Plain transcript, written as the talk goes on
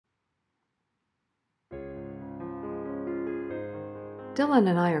Dylan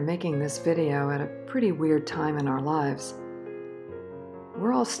and I are making this video at a pretty weird time in our lives.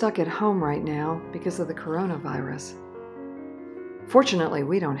 We're all stuck at home right now because of the coronavirus. Fortunately,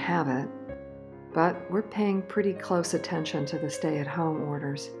 we don't have it, but we're paying pretty close attention to the stay-at-home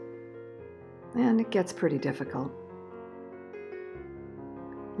orders, and it gets pretty difficult.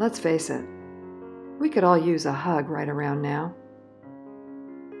 Let's face it, we could all use a hug right around now.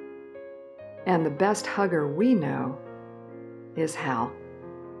 And the best hugger we know is Hal.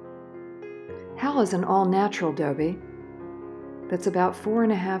 Hal is an all-natural Dobie that's about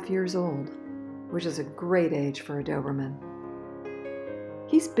 4.5 years old, which is a great age for a Doberman.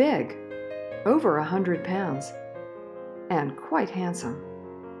 He's big, over 100 pounds, and quite handsome.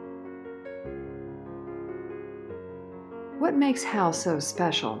 What makes Hal so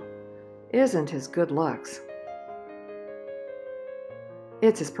special isn't his good looks.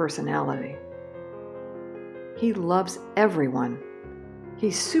 It's his personality. He loves everyone.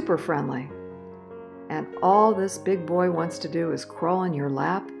 He's super friendly. And all this big boy wants to do is crawl in your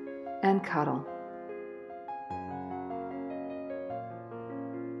lap and cuddle.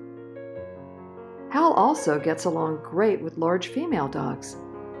 Hal also gets along great with large female dogs.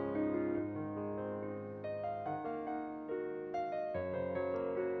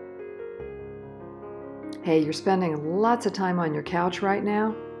 Hey, you're spending lots of time on your couch right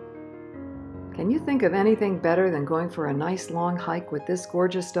now? Can you think of anything better than going for a nice long hike with this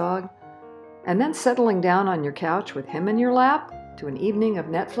gorgeous dog, and then settling down on your couch with him in your lap to an evening of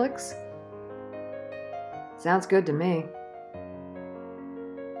Netflix? Sounds good to me.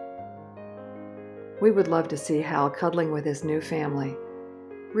 We would love to see Hal cuddling with his new family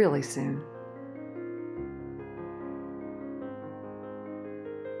really soon.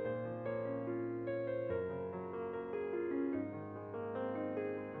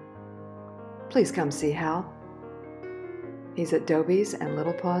 Please come see Hal. He's at Dobie's and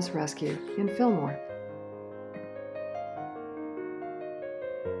Little Paws Rescue in Fillmore.